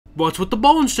What's with the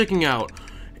bone sticking out?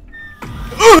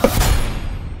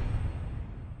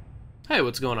 Hey,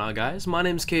 what's going on, guys? My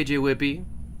name's Kjwippy,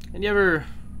 and you ever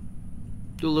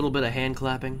do a little bit of hand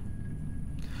clapping,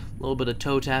 a little bit of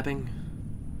toe tapping,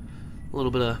 a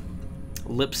little bit of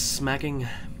lip smacking, a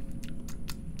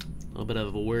little bit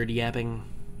of word yapping,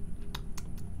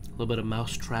 a little bit of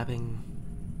mouse trapping?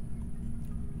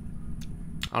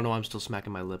 I don't know, I'm still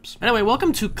smacking my lips. Anyway,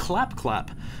 welcome to Clap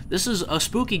Clap. This is a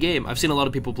spooky game. I've seen a lot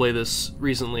of people play this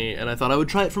recently, and I thought I would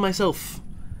try it for myself.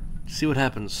 See what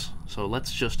happens. So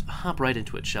let's just hop right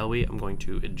into it, shall we? I'm going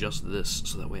to adjust this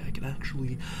so that way I can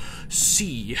actually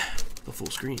see the full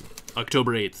screen.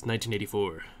 October 8th,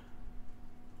 1984.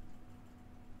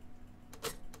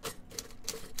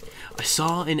 I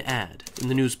saw an ad in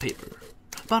the newspaper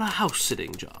about a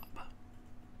house-sitting job.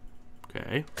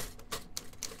 Okay.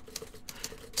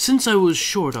 Since I was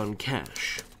short on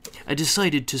cash, I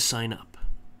decided to sign up.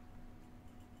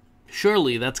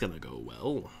 Surely that's gonna go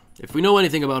well. If we know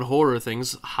anything about horror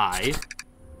things, hi.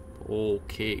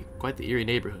 Okay, quite the eerie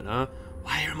neighborhood, huh?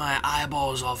 Why are my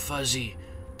eyeballs all fuzzy?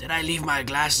 Did I leave my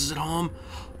glasses at home?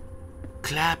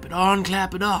 Clap it on,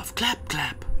 clap it off, clap,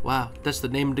 clap. Wow, that's the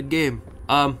name of the game.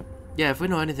 Yeah, if we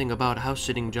know anything about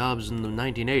house-sitting jobs in the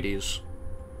 1980s.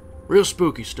 Real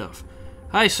spooky stuff.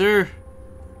 Hi, sir.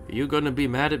 Are you gonna be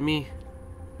mad at me?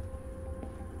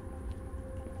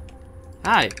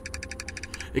 Hi.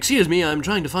 Excuse me, I'm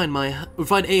trying to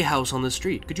find a house on the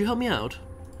street. Could you help me out?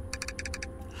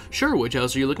 Sure, which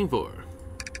house are you looking for?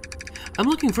 I'm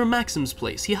looking for Maxim's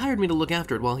place. He hired me to look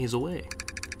after it while he's away.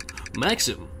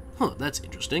 Maxim? Huh, that's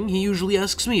interesting. He usually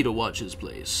asks me to watch his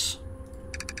place.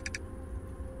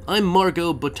 I'm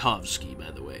Marco Botovsky,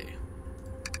 by the way.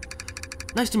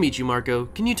 Nice to meet you, Marco.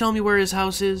 Can you tell me where his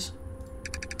house is?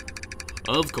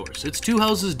 Of course, it's 2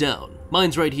 houses down.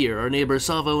 Mine's right here, our neighbor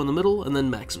Savo in the middle, and then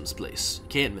Maxim's place.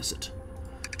 Can't miss it.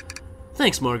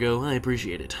 Thanks, Margot, I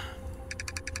appreciate it.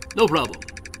 No problem.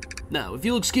 Now, if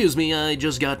you'll excuse me, I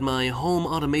just got my home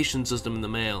automation system in the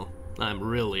mail. I'm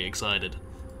really excited.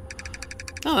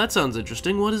 Oh, that sounds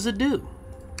interesting. What does it do?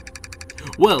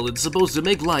 Well, it's supposed to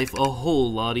make life a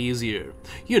whole lot easier.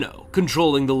 You know,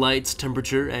 controlling the lights,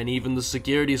 temperature, and even the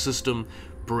security system.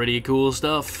 Pretty cool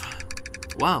stuff.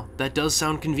 Wow, that does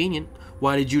sound convenient.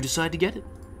 Why did you decide to get it?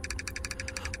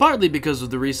 Partly because of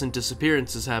the recent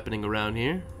disappearances happening around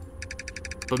here,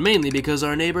 but mainly because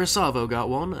our neighbor Savo got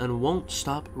one and won't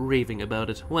stop raving about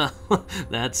it. Well,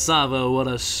 that Savo, what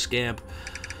a scamp.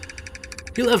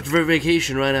 He left for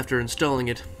vacation right after installing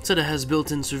it. Said it has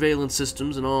built-in surveillance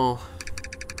systems and all.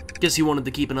 Guess he wanted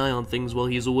to keep an eye on things while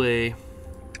he's away.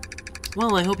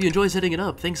 Well, I hope you enjoy setting it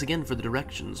up. Thanks again for the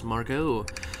directions, Marco.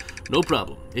 No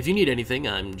problem. If you need anything,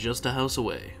 I'm just a house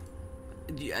away.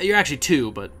 You're actually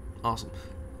 2, but awesome.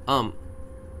 Don't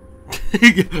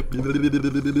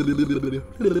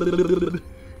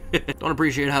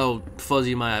appreciate how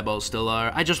fuzzy my eyeballs still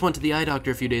are. I just went to the eye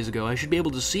doctor a few days ago. I should be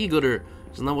able to see gooder.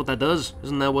 Isn't that what that does?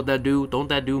 Isn't that what that do? Don't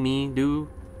that do me? Do?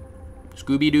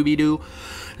 Scooby-Dooby-Doo?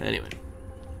 Anyway.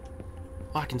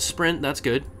 Oh, I can sprint. That's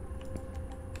good.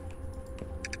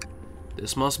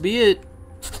 This must be it.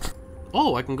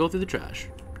 Oh, I can go through the trash.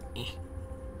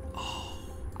 Oh,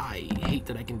 I hate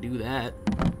that I can do that.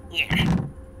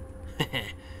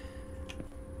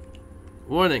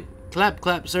 Warning. Clap,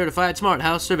 clap, certified smart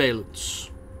house surveillance.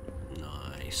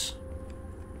 Nice.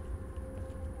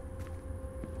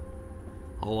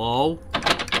 Hello?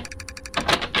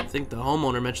 I think the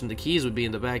homeowner mentioned the keys would be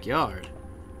in the backyard.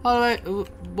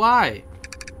 Why?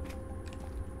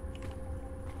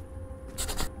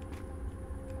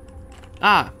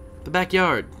 Ah, the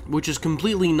backyard, which is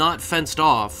completely not fenced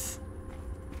off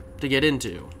to get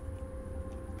into.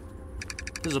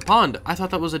 There's a pond. I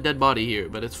thought that was a dead body here,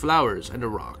 but it's flowers and a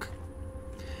rock.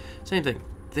 Same thing.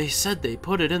 They said they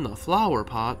put it in the flower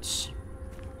pots.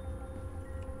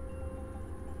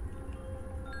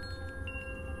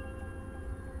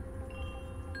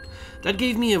 That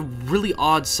gave me a really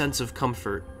odd sense of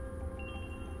comfort.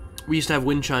 We used to have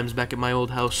wind chimes back at my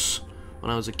old house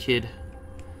when I was a kid.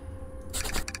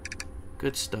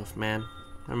 Good stuff, man.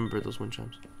 I remember those wind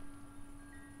chimes.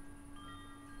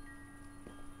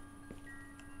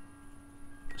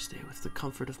 Stay with the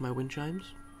comfort of my wind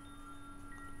chimes.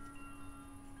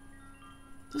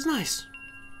 This is nice.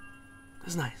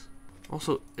 This is nice.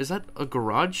 Also, is that a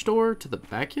garage door to the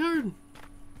backyard?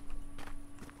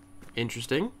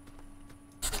 Interesting.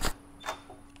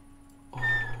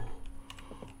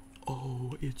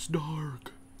 Oh, it's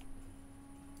dark.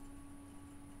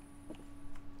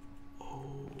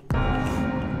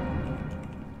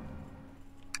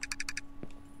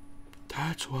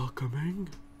 That's welcoming.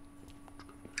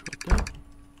 Shut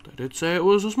that did say it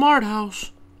was a smart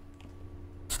house.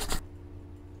 Is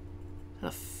that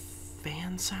a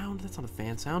fan sound? That's not a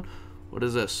fan sound. What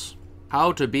is this?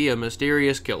 How to be a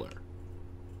mysterious killer.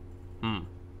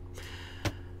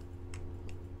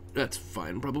 That's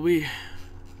fine, probably.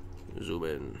 Zoom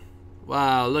in.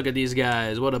 Wow, look at these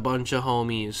guys. What a bunch of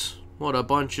homies. What a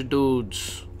bunch of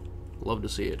dudes. Love to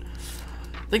see it.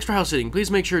 Thanks for house sitting. Please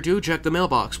make sure to check the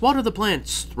mailbox, water the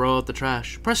plants, throw out the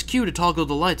trash. Press Q to toggle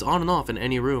the lights on and off in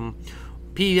any room.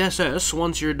 PSS,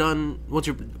 once you're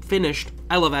finished,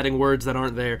 I love adding words that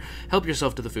aren't there. Help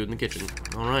yourself to the food in the kitchen.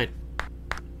 Alright.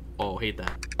 Oh, hate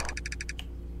that.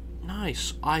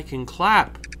 Nice. I can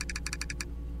clap.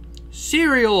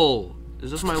 Cereal!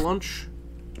 Is this my lunch?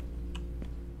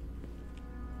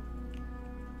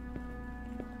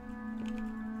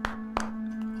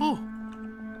 Oh.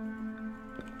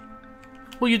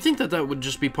 Well, you'd think that that would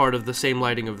just be part of the same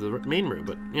lighting of the main room,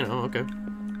 but, you know, okay.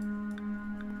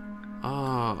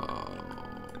 Oh.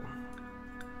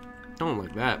 Don't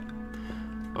like that.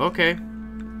 Okay.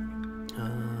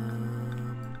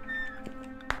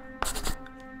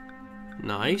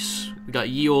 Nice. We got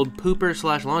ye old pooper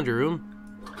slash laundry room.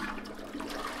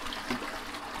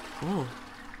 Oh.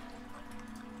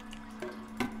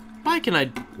 Why can I...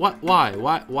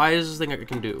 Why is this thing I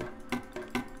can do?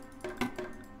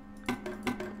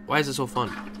 Why is it so fun?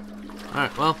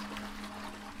 Alright, well.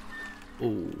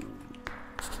 Oh.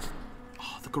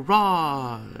 Oh, the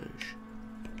garage.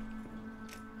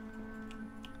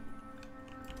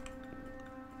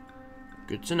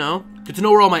 Good to know. Good to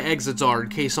know where all my exits are in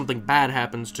case something bad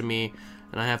happens to me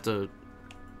and I have to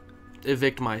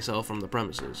evict myself from the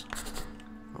premises.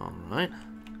 Alright.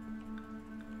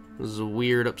 This is a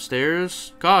weird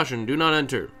upstairs. Caution, do not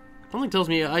enter. Something tells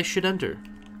me I should enter.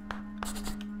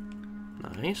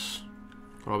 Nice.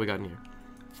 What all we got in here?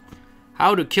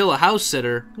 How to kill a house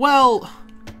sitter? Well...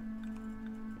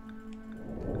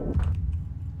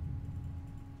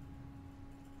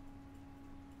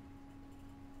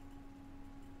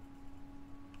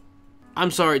 I'm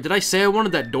sorry, did I say I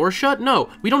wanted that door shut? No,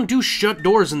 we don't do shut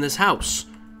doors in this house.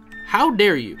 How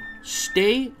dare you?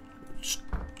 Stay...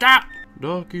 Stop!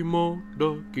 Ducky mo,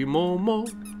 ducky mo mo.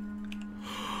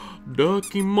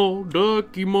 Ducky mo,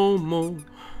 ducky mo mo.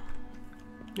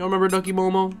 Y'all remember Ducky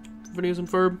Momo? Phineas and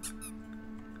Ferb?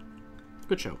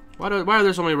 Good show. Why are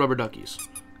there so many rubber duckies?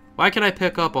 Why can I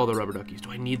pick up all the rubber duckies?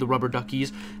 Do I need the rubber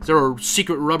duckies? Is there a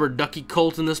secret rubber ducky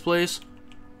cult in this place?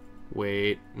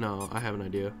 Wait, no, I have an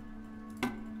idea.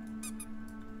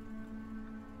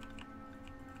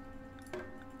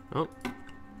 Oh.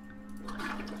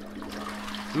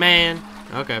 Man.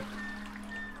 Okay.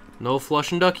 No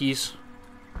flushing duckies.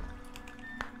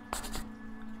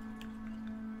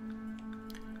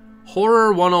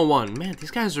 Horror 101. Man,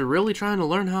 these guys are really trying to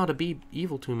learn how to be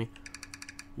evil to me.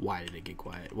 Why did it get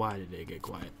quiet? Why did it get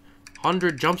quiet?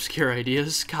 100 jump scare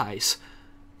ideas? Guys.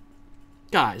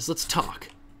 Guys, let's talk.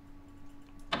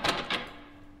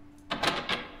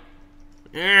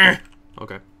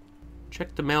 Okay.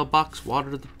 Check the mailbox,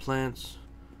 water the plants.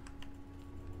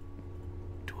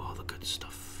 Do all the good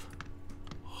stuff.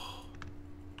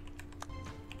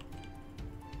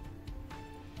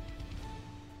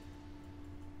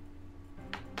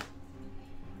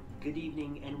 Good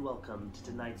evening and welcome to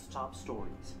tonight's top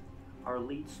stories. Our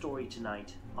lead story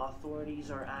tonight,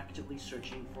 authorities are actively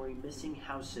searching for a missing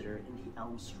house sitter in the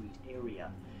Elm Street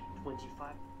area.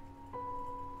 25...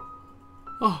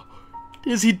 Oh,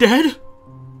 is he dead?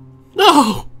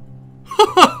 No!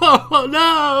 No,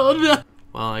 no!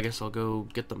 Well, I guess I'll go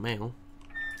get the mail.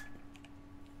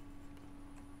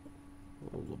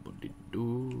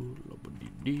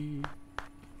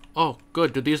 Oh,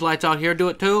 good. Do these lights out here do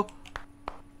it too?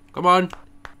 Come on.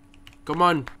 Come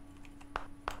on.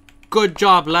 Good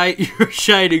job, light. You're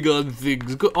shining on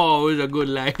things. Good. Oh, it's a good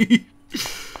light.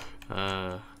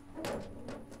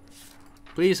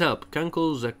 Please help.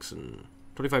 Kenkel Zexon.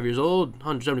 25 years old,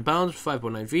 170 pounds,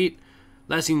 5.9 feet.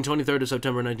 Last seen 23rd of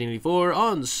September 1984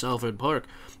 on Salford Park.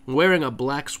 Wearing a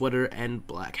black sweater and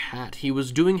black hat. He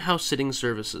was doing house-sitting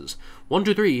services.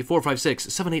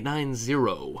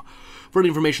 123-456-7890. For any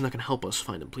information that can help us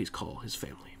find him, please call his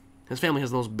family. His family has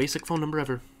the most basic phone number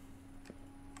ever.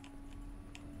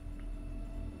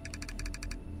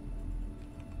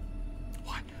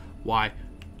 Why?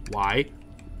 Why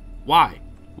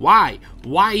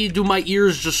do my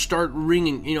ears just start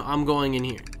ringing? You know, I'm going in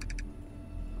here.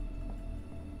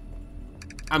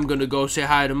 I'm gonna go say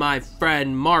hi to my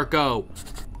friend Marco.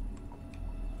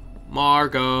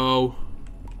 Marco.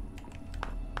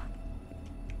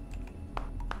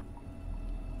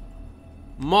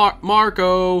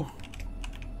 Marco.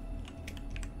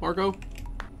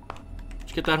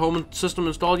 Get that home system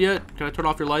installed yet? Can I turn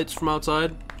off your lights from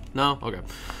outside? No? Okay.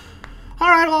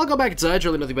 Alright, well, I'll go back inside.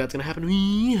 Surely nothing bad's gonna happen to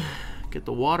me. Get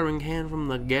the watering can from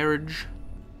the garage.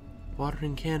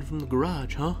 Watering can from the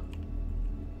garage, huh?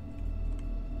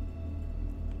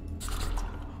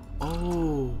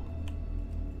 Oh.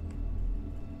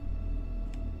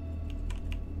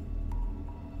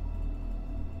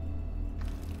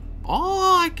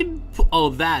 Oh, I can. Oh,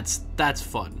 that's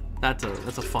fun. That's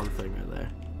a fun thing right there.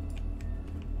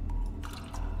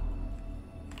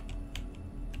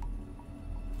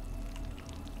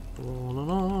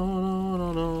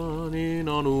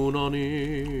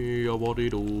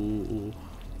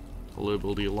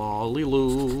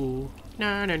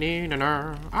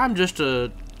 I'm just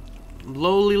a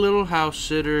lowly little house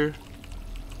sitter.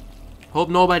 Hope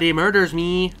nobody murders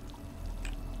me.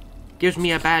 Gives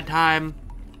me a bad time.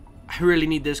 I really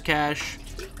need this cash.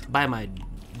 Buy my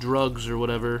drugs or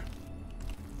whatever.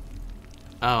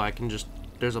 Oh, I can just...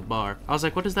 There's a bar. I was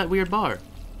like, what is that weird bar?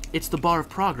 It's the bar of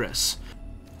progress.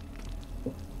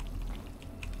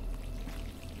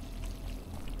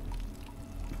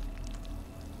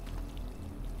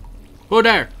 Who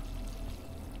there?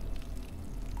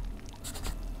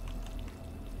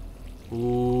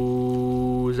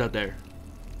 Who's out there?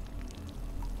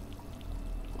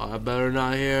 I better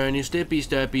not hear any stippy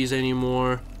steppies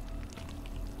anymore.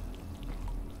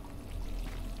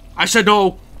 I said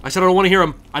no! I said I don't want to hear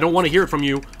them. I don't want to hear it from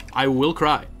you. I will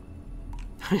cry.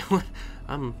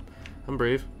 I'm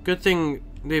brave. Good thing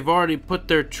they've already put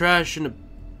their trash in a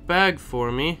bag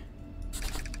for me.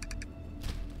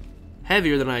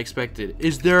 Heavier than I expected.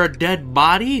 Is there a dead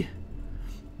body?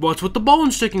 What's with the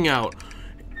bones sticking out?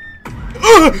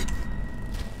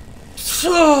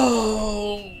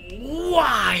 So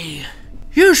why?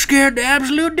 You scared the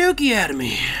absolute dookie out of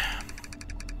me.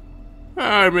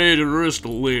 I'm Agent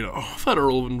Ristolino,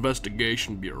 Federal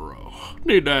Investigation Bureau.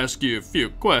 Need to ask you a few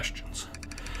questions.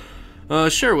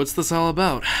 Sure, what's this all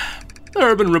about? There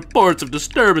have been reports of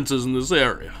disturbances in this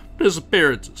area.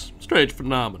 Disappearances, strange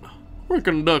phenomena. We're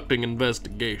conducting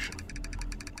investigation.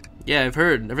 Yeah, I've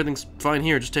heard. Everything's fine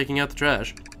here, just taking out the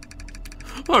trash.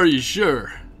 Are you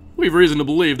sure? We've reason to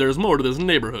believe there's more to this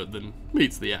neighborhood than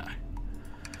meets the eye.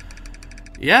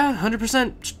 Yeah,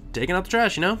 100%. Just taking out the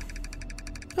trash, you know?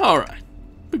 Alright.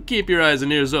 But keep your eyes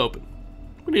and ears open.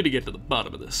 We need to get to the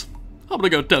bottom of this. I'm gonna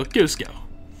go tell Cusco.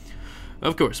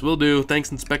 Of course, will do.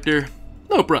 Thanks, Inspector.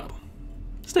 No problem.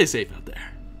 Stay safe out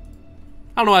there.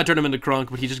 I don't know why I turned him into Kronk,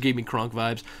 but he just gave me Kronk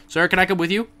vibes. Sir, can I come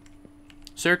with you?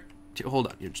 Sir? Hold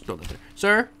on. You're just throwing that there.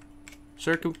 Sir?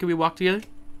 Sir, can we walk together?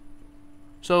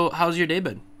 So, how's your day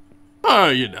been? Oh,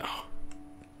 you know.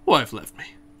 Wife left me.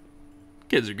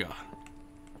 Kids are gone.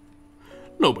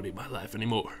 Nobody in my life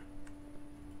anymore.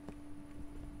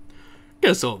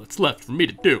 Guess all that's left for me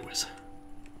to do is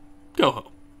go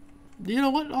home. You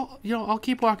know what? I'll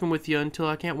keep walking with you until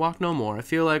I can't walk no more. I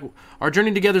feel like our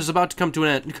journey together is about to come to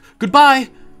an end. Goodbye.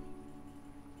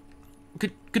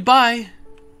 Goodbye.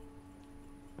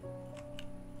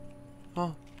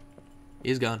 Oh,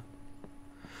 he's gone.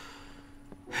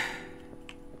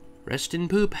 Rest in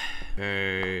poop.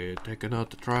 Hey, taking out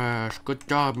the trash. Good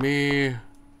job, me.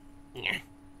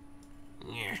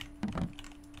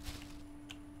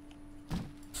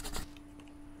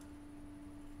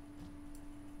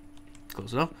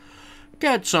 Close enough.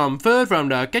 Get some food from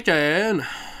the kitchen.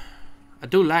 I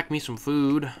do like me some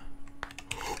food.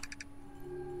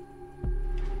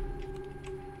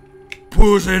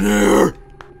 Who's in here?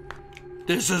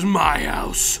 This is my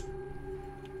house.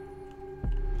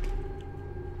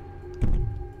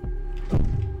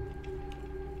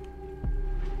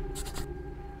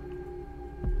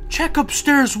 Check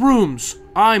upstairs rooms.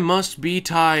 I must be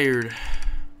tired.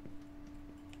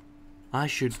 I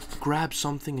should grab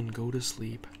something and go to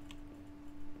sleep.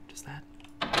 Just that.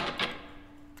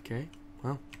 Okay,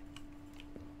 well.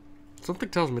 Something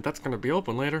tells me that's gonna be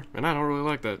open later, and I don't really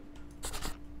like that.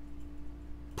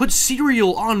 Put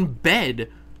cereal on bed.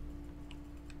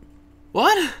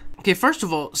 What? Okay, first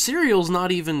of all, cereal's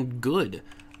not even good.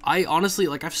 I honestly,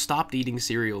 like, I've stopped eating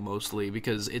cereal mostly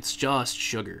because it's just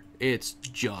sugar. It's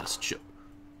just sugar.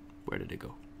 Where did it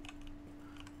go?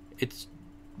 It's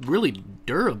really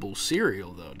durable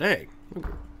cereal, though. Dang. Okay.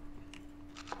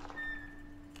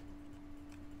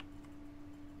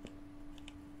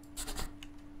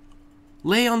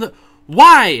 Lay on the...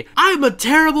 Why? I'm a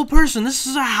terrible person. This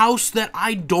is a house that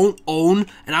I don't own,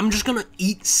 and I'm just gonna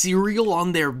eat cereal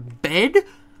on their bed?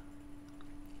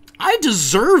 I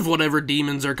deserve whatever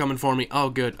demons are coming for me. Oh,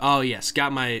 good. Oh, yes.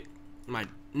 Got my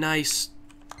nice...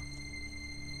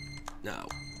 No.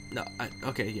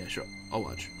 Okay, yeah, sure. I'll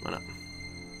watch. Why not?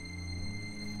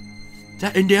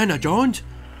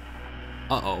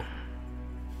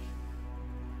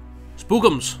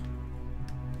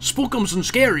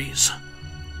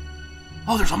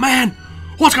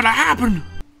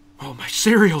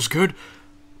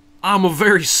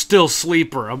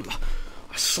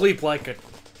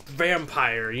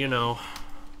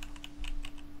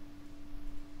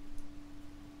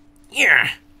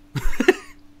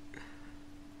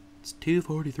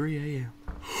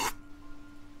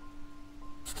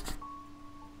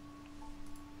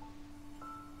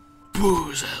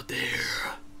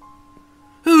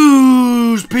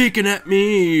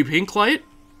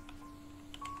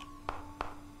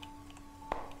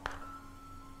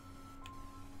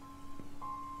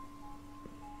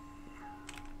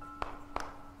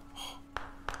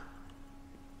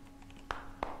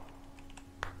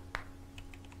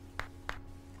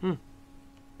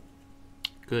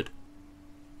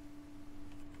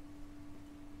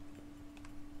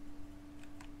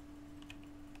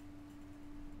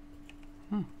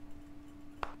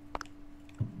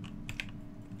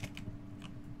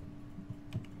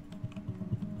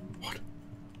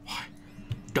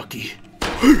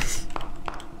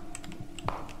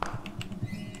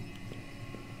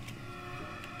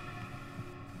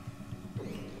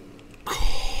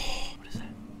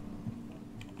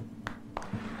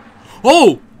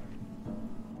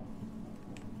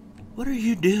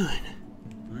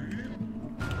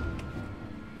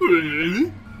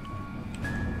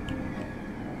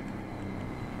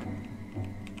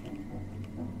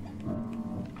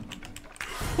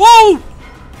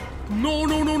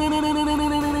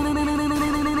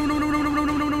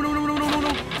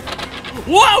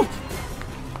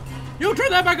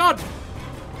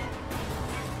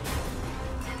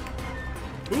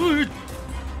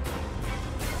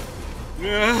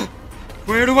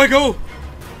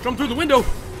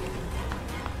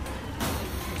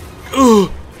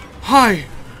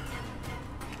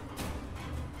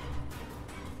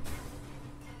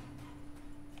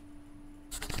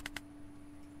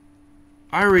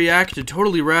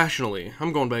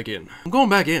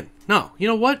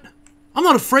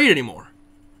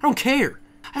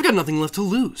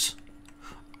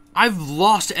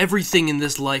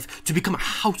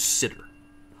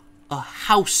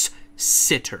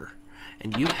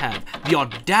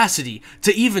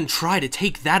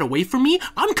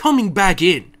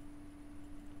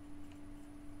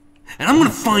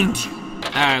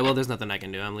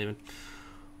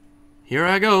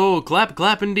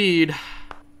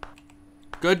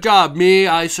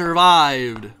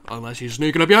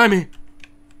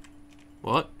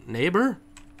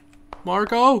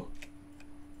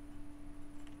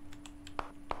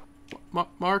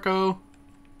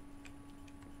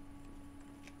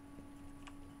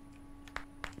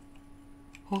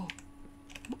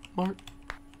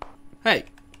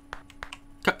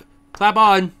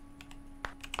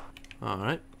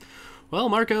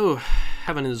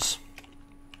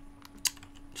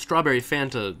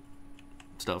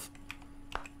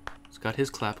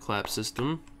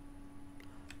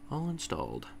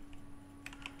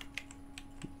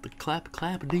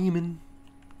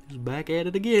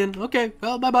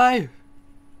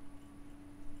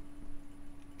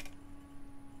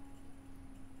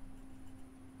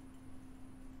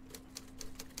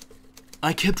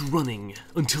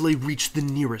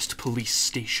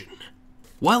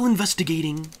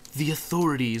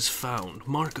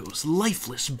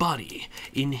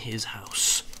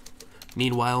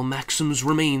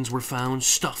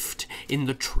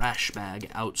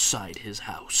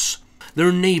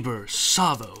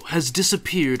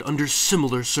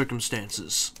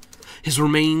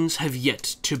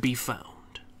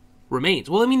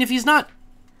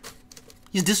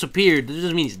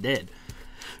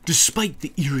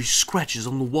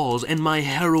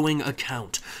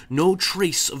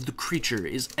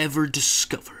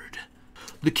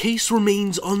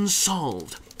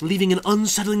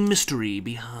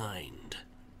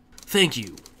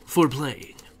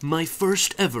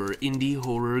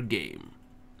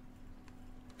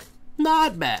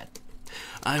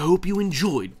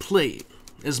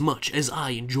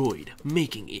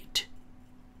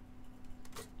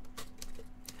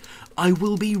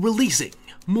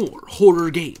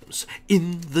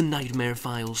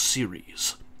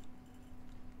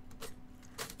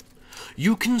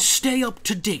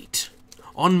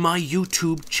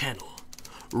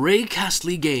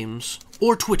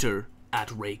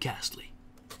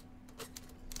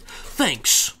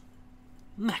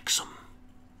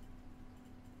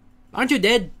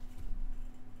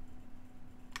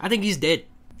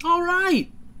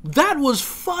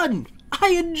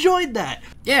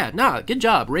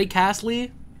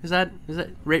 Is that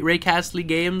Ray Castley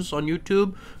Games on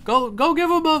YouTube? Go give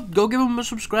him a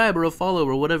subscribe or a follow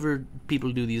or whatever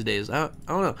people do these days. I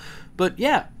don't know, but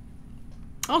yeah,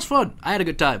 that was fun. I had a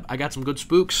good time. I got some good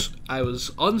spooks. I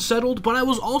was unsettled, but I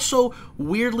was also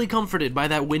weirdly comforted by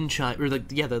that wind chime, or the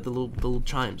little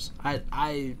chimes.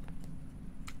 I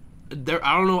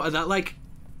don't know, that like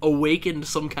awakened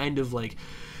some kind of like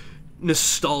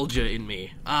nostalgia in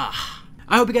me.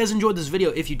 I hope you guys enjoyed this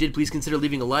video. If you did, please consider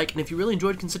leaving a like, and if you really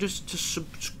enjoyed, consider to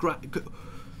subscribe.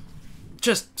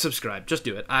 Just subscribe. Just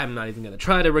do it. I'm not even gonna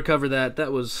try to recover that.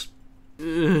 That was...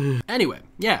 Anyway,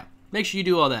 yeah. Make sure you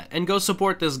do all that, and go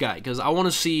support this guy, because I want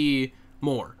to see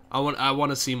more. I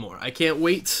want to see more. I can't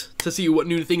wait to see what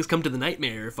new things come to the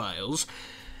Nightmare Files.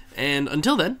 And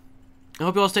until then, I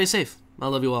hope you all stay safe. I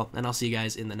love you all, and I'll see you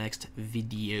guys in the next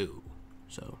video.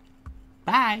 So,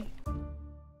 bye!